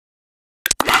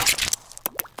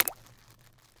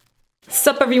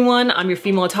Sup everyone, I'm your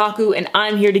female otaku and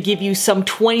I'm here to give you some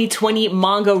 2020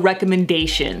 manga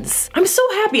recommendations. I'm so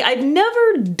happy, I've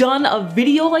never done a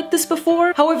video like this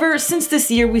before. However, since this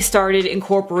year we started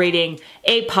incorporating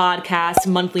a podcast,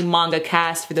 monthly manga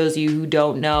cast, for those of you who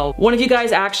don't know. One of you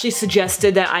guys actually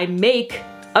suggested that I make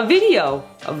a video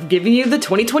of giving you the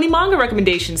 2020 manga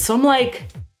recommendations, so I'm like,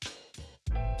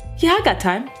 yeah, I got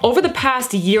time. Over the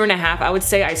past year and a half, I would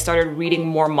say I started reading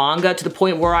more manga to the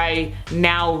point where I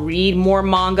now read more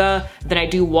manga than I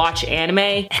do watch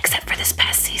anime. Except for this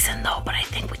past season though, but I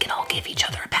think we can all give each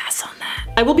other a pass on that.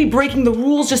 I will be breaking the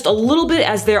rules just a little bit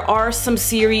as there are some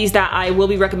series that I will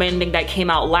be recommending that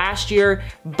came out last year,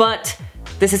 but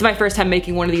this is my first time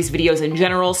making one of these videos in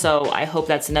general, so I hope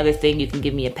that's another thing you can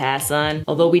give me a pass on.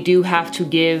 Although we do have to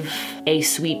give a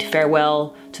sweet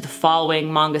farewell to the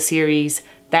following manga series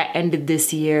that ended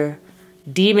this year: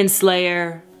 Demon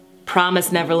Slayer,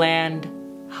 Promised Neverland,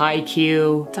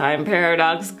 Haikyuu, Time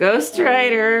Paradox, Ghost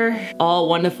Rider. All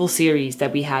wonderful series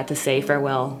that we had to say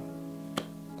farewell.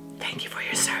 Thank you for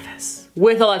your service.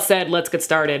 With all that said, let's get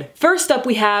started. First up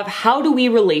we have How Do We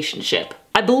Relationship.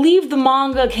 I believe the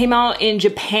manga came out in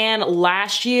Japan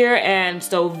last year, and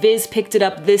so Viz picked it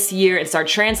up this year and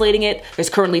started translating it. There's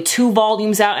currently 2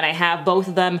 volumes out and I have both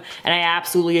of them and I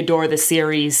absolutely adore the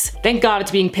series. Thank God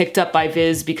it's being picked up by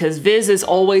Viz, because Viz is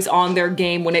always on their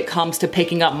game when it comes to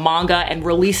picking up manga and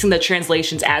releasing the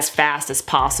translations as fast as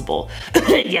possible.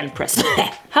 Yeah, impressed.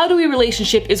 How Do We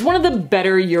Relationship is one of the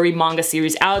better Yuri manga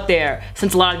series out there.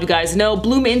 Since a lot of you guys know,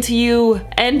 Bloom Into You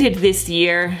ended this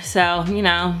year, so you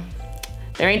know,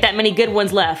 there ain't that many good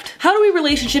ones left. How Do We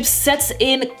Relationship sets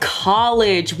in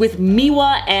college with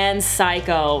Miwa and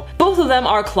Saiko. Both of them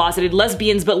are closeted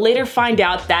lesbians, but later find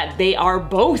out that they are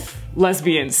both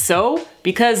lesbians. So,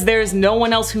 because there's no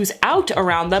one else who's out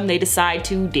around them, they decide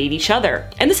to date each other.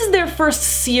 And this is their first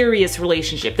serious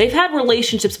relationship. They've had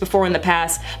relationships before in the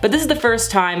past, but this is the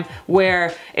first time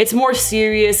where it's more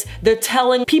serious. They're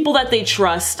telling people that they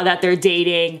trust that they're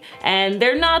dating, and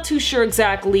they're not too sure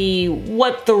exactly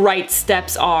what the right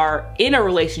steps are in a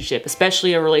relationship,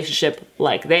 especially a relationship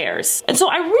like theirs. And so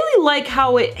I really like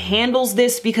how it handles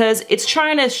this, because it's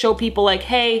trying to show people like,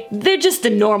 hey, they're just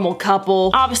a normal couple.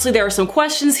 Obviously there are some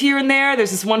questions here and there.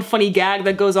 There's this one funny gag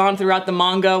that goes on throughout the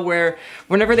manga where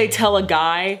whenever they tell a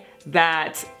guy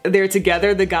that they're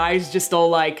together, the guy's just all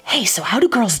like, hey, so how do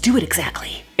girls do it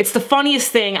exactly? It's the funniest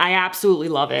thing, I absolutely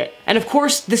love it. And of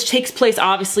course, this takes place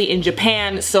obviously in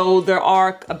Japan, so there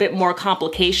are a bit more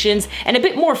complications and a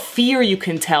bit more fear, you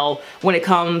can tell, when it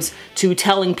comes to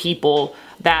telling people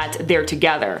that they're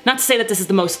together. Not to say that this is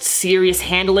the most serious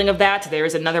handling of that. There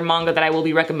is another manga that I will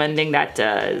be recommending that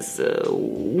is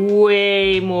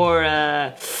way more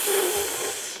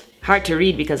hard to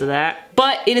read because of that.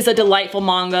 But it is a delightful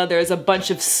manga. There's a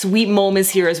bunch of sweet moments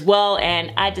here as well,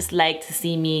 and I just like to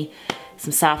see me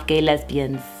some soft gay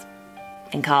lesbians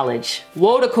in college.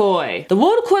 Wotakoi. The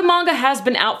Wotakoi manga has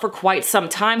been out for quite some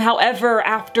time. However,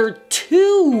 after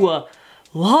 2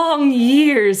 long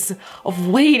years of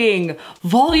waiting,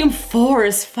 volume 4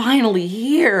 is finally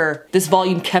here. This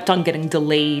volume kept on getting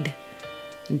delayed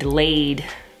and delayed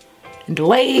and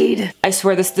delayed. I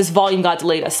swear this volume got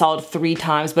delayed a solid 3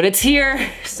 times, but it's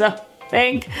here, so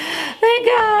thank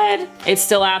God. It's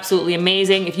still absolutely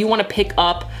amazing. If you want to pick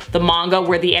up the manga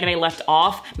where the anime left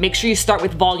off, make sure you start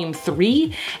with volume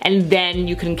 3 and then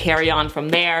you can carry on from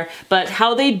there. But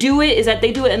how they do it is that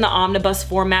they do it in the omnibus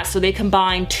format, so they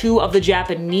combine 2 of the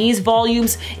Japanese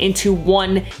volumes into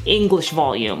 1 English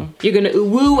volume. You're gonna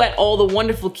ooh-woo at all the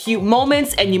wonderful cute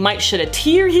moments, and you might shed a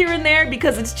tear here and there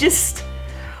because it's just,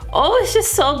 oh, it's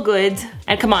just so good.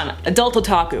 And come on, adult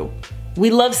otaku. We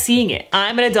love seeing it.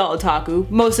 I'm an adult otaku.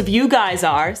 Most of you guys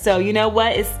are, so you know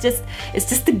what? It's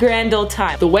just a grand old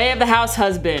time. The Way of the House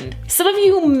Husband. Some of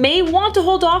you may want to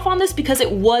hold off on this because it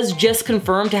was just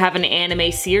confirmed to have an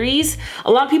anime series.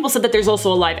 A lot of people said that there's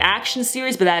also a live action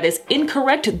series, but that is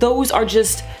incorrect. Those are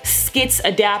just skits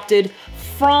adapted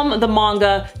from the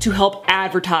manga to help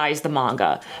advertise the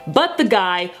manga. But the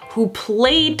guy who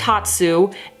played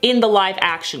Tatsu in the live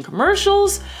action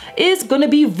commercials is gonna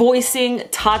be voicing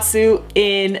Tatsu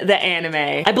in the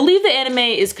anime. I believe the anime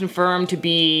is confirmed to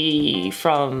be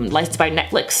licensed by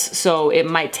Netflix, so it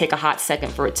might take a hot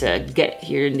second for it to get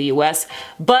here in the US.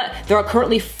 But there are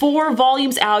currently 4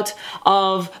 volumes out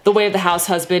of The Way of the House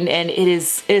Husband, and it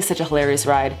is such a hilarious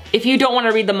ride. If you don't want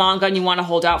to read the manga and you want to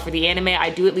hold out for the anime, I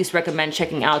do at least recommend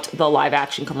checking out the live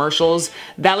action commercials.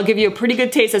 That'll give you a pretty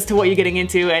good taste as to what you're getting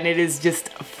into, and it is just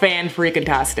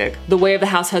fan-freaking-tastic. The Way of the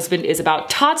House Husband is about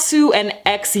Tatsu, an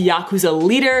ex-Yakuza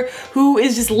leader who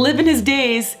is just living his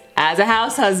days as a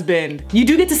house husband. You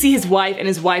do get to see his wife, and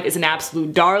his wife is an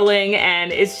absolute darling,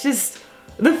 and it's just,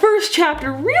 the first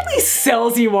chapter really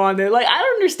sells you on it. Like, I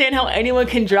don't understand how anyone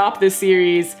can drop this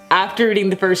series after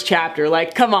reading the first chapter.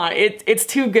 Like, come on, it's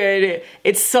too good.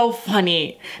 It's so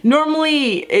funny.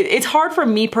 Normally, it's hard for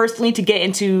me personally to get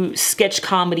into sketch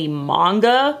comedy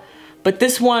manga, but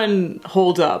this one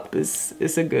holds up.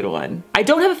 It's a good one. I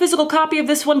don't have a physical copy of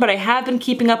this one, but I have been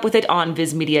keeping up with it on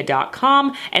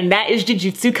vismedia.com, and that is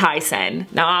Jujutsu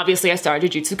Kaisen. Now, obviously, I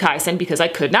started Jujutsu Kaisen because I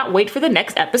could not wait for the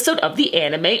next episode of the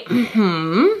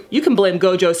anime. You can blame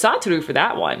Gojo Satoru for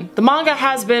that one. The manga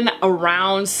has been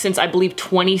around since, I believe,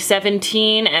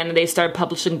 2017, and they started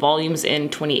publishing volumes in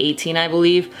 2018, I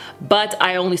believe, but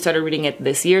I only started reading it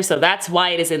this year, so that's why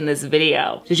it is in this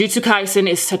video. Jujutsu Kaisen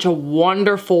is such a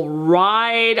wonderful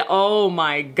ride. Oh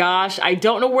my gosh. I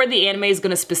don't know where the anime is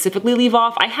going to specifically leave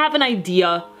off. I have an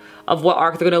idea of what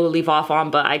arc they're going to leave off on,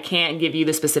 but I can't give you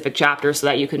the specific chapter so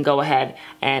that you can go ahead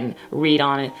and read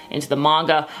on it into the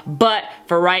manga. But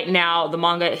for right now, the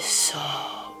manga is so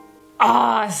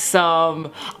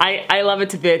awesome. I love it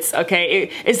to bits, okay?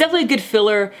 It's definitely a good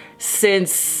filler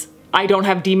since I don't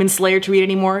have Demon Slayer to read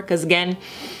anymore, because again,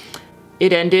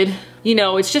 it ended. You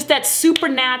know, it's just that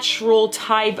supernatural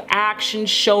type action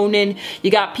shonen.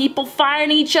 You got people fighting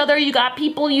each other, you got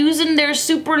people using their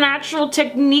supernatural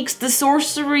techniques, the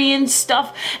sorcery and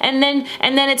stuff, and then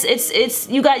it's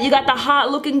you got the hot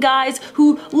looking guys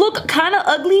who look kind of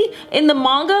ugly in the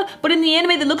manga, but in the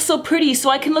anime they look so pretty,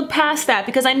 so I can look past that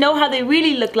because I know how they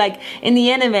really look like in the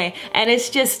anime, and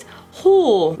it's just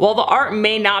cool. While the art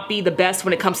may not be the best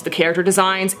when it comes to the character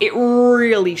designs, it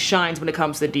really shines when it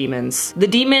comes to the demons. The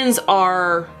demons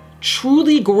are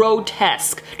truly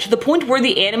grotesque, to the point where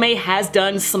the anime has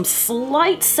done some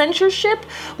slight censorship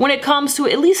when it comes to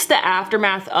at least the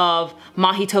aftermath of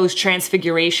Mahito's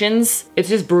transfigurations. It's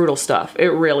just brutal stuff. It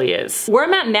really is. Where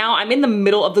I'm at now, I'm in the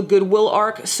middle of the Goodwill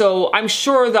arc, so I'm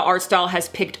sure the art style has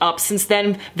picked up since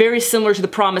then. Very similar to the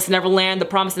Promised Neverland. The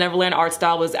Promised Neverland art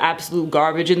style was absolute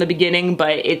garbage in the beginning,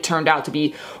 but it turned out to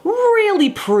be really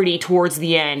pretty towards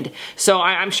the end. So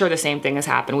I'm sure the same thing has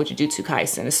happened with Jujutsu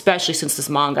Kaisen, especially since this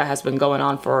manga has been going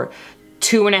on for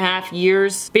 2.5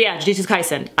 years. But yeah, Jujutsu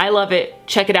Kaisen, I love it.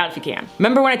 Check it out if you can.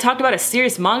 Remember when I talked about a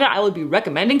serious manga I would be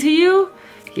recommending to you?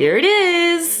 Here it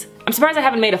is. I'm surprised I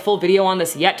haven't made a full video on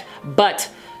this yet, but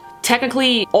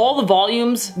technically all the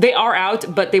volumes, they are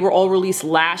out, but they were all released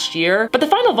last year. But the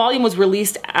final volume was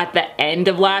released at the end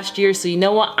of last year, so you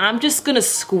know what? I'm just gonna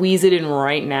squeeze it in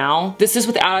right now. This is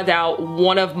without a doubt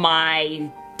one of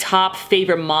my top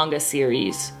favorite manga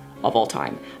series of all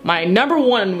time. My number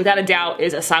one, without a doubt,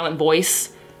 is A Silent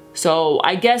Voice. So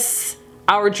I guess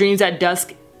Our Dreams at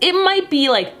Dusk, it might be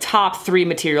like top 3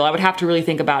 material. I would have to really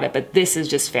think about it, but this is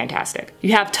just fantastic.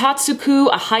 You have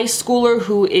Tatsuku, a high schooler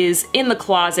who is in the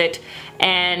closet,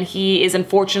 and he is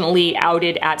unfortunately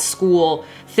outed at school.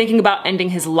 Thinking about ending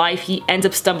his life, he ends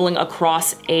up stumbling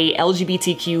across a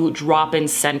LGBTQ drop-in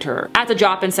center. At the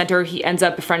drop-in center, he ends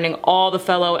up befriending all the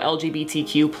fellow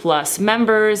LGBTQ plus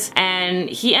members, and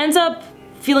he ends up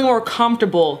feeling more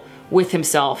comfortable with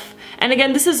himself. And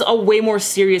again, this is a way more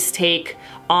serious take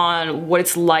on what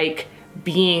it's like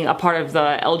being a part of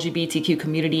the LGBTQ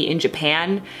community in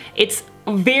Japan. It's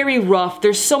very rough.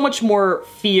 There's so much more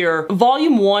fear.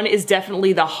 Volume 1 is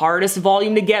definitely the hardest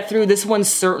volume to get through. This one's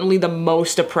certainly the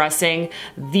most depressing,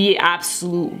 the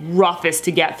absolute roughest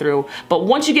to get through. But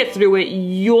once you get through it,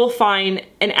 you'll find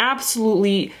an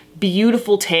absolutely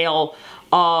beautiful tale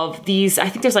of these, I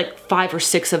think there's like 5 or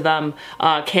 6 of them,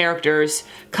 characters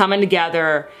coming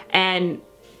together and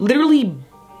literally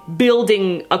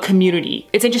building a community.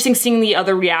 It's interesting seeing the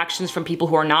other reactions from people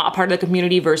who are not a part of the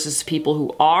community versus people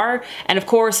who are. And of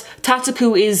course,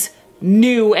 Tatsuku is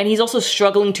new and he's also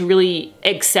struggling to really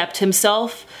accept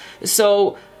himself.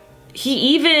 So he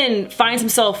even finds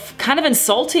himself kind of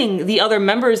insulting the other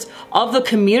members of the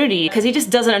community because he just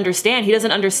doesn't understand. He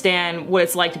doesn't understand what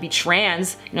it's like to be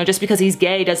trans. You know, just because he's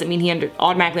gay doesn't mean he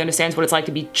automatically understands what it's like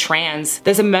to be trans.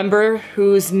 There's a member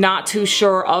who's not too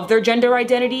sure of their gender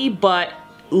identity, but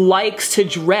likes to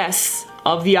dress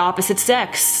of the opposite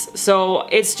sex. So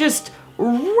it's just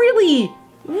really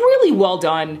well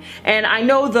done. And I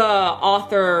know the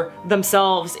author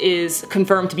themselves is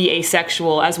confirmed to be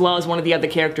asexual, as well as one of the other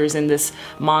characters in this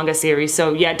manga series.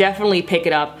 So yeah, definitely pick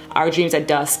it up. Our Dreams at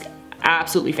Dusk,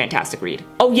 absolutely fantastic read.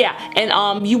 Oh yeah,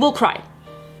 and you will cry.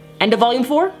 End of volume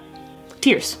 4,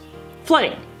 tears,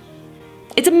 flooding.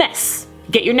 It's a mess.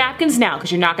 Get your napkins now, because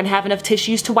you're not gonna have enough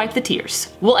tissues to wipe the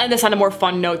tears. We'll end this on a more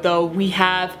fun note though. We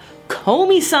have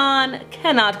Komi-san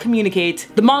cannot communicate.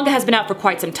 The manga has been out for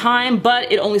quite some time,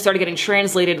 but it only started getting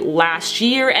translated last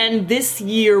year, and this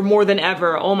year more than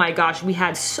ever, oh my gosh, we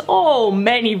had so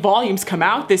many volumes come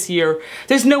out this year.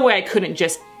 There's no way I couldn't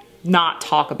just not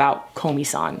talk about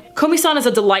Komi-san. Komi-san is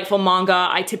a delightful manga.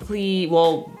 I typically,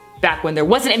 well, back when there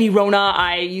wasn't any Rona,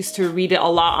 I used to read it a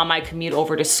lot on my commute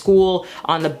over to school,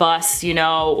 on the bus, you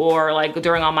know, or like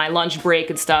during on my lunch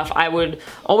break and stuff. I would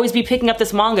always be picking up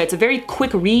this manga. It's a very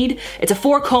quick read. It's a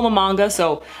 4-koma manga,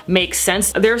 so makes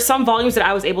sense. There are some volumes that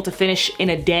I was able to finish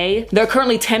in a day. There are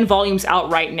currently 10 volumes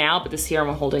out right now, but this here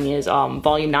I'm holding is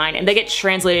volume 9, and they get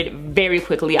translated very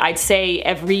quickly. I'd say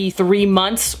every 3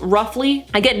 months, roughly.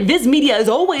 Again, Viz Media is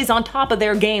always on top of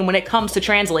their game when it comes to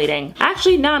translating.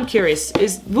 Actually, now I'm curious,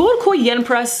 is Wotakoi Yen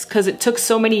Press, because it took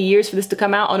so many years for this to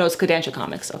come out? Oh no, it's Kodansha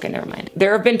Comics. Okay, never mind.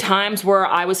 There have been times where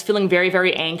I was feeling very,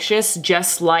 very anxious,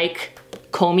 just like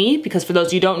Komi, because for those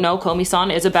of you who don't know, Komi-san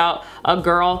is about a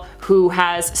girl who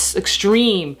has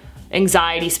extreme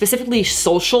anxiety, specifically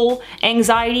social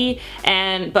anxiety,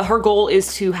 but her goal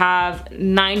is to have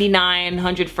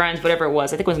 9,900 friends, whatever it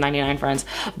was. I think it was 99 friends,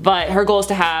 but her goal is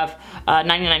to have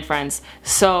 99 friends.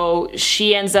 So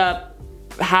she ends up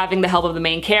having the help of the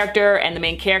main character, and the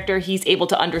main character, he's able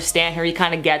to understand her, he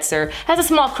kind of gets her, has a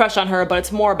small crush on her, but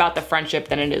it's more about the friendship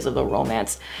than it is of the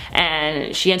romance.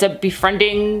 And she ends up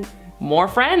befriending more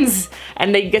friends,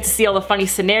 and they get to see all the funny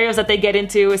scenarios that they get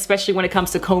into, especially when it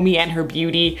comes to Komi and her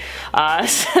beauty.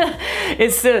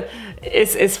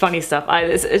 It's funny stuff.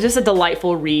 It's just a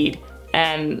delightful read,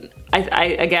 and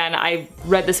I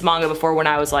read this manga before when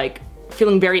I was like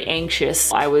feeling very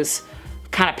anxious. I was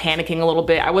kind of panicking a little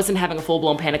bit. I wasn't having a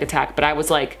full-blown panic attack, but I was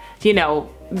like, you know,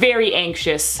 very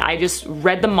anxious. I just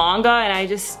read the manga and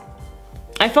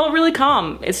I felt really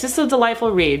calm. It's just a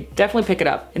delightful read. Definitely pick it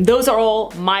up. And those are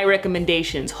all my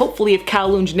recommendations. Hopefully if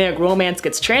Kowloon Generic Romance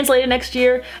gets translated next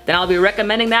year, then I'll be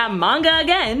recommending that manga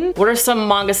again. What are some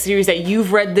manga series that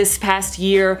you've read this past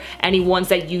year? Any ones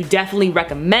that you definitely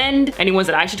recommend? Any ones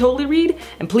that I should totally read?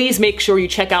 And please make sure you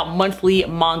check out Monthly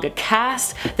Manga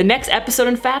Cast. The next episode,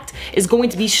 in fact, is going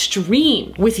to be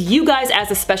streamed with you guys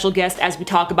as a special guest as we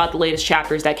talk about the latest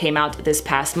chapters that came out this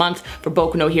past month for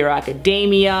Boku no Hero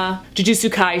Academia,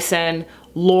 Jujutsu Kaisen,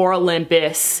 Lore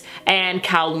Olympus, and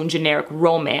Kowloon Generic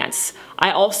Romance.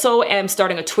 I also am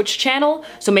starting a Twitch channel,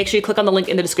 so make sure you click on the link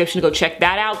in the description to go check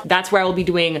that out. That's where I will be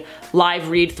doing live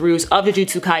read-throughs of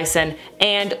Jujutsu Kaisen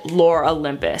and Lore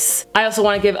Olympus. I also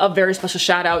want to give a very special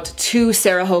shout out to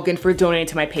Sarah Hogan for donating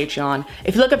to my Patreon.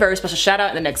 If you'd like a very special shout out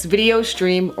in the next video,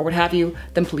 stream, or what have you,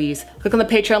 then please click on the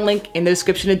Patreon link in the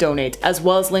description to donate, as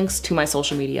well as links to my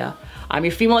social media. I'm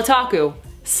your female otaku.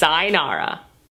 Sayonara.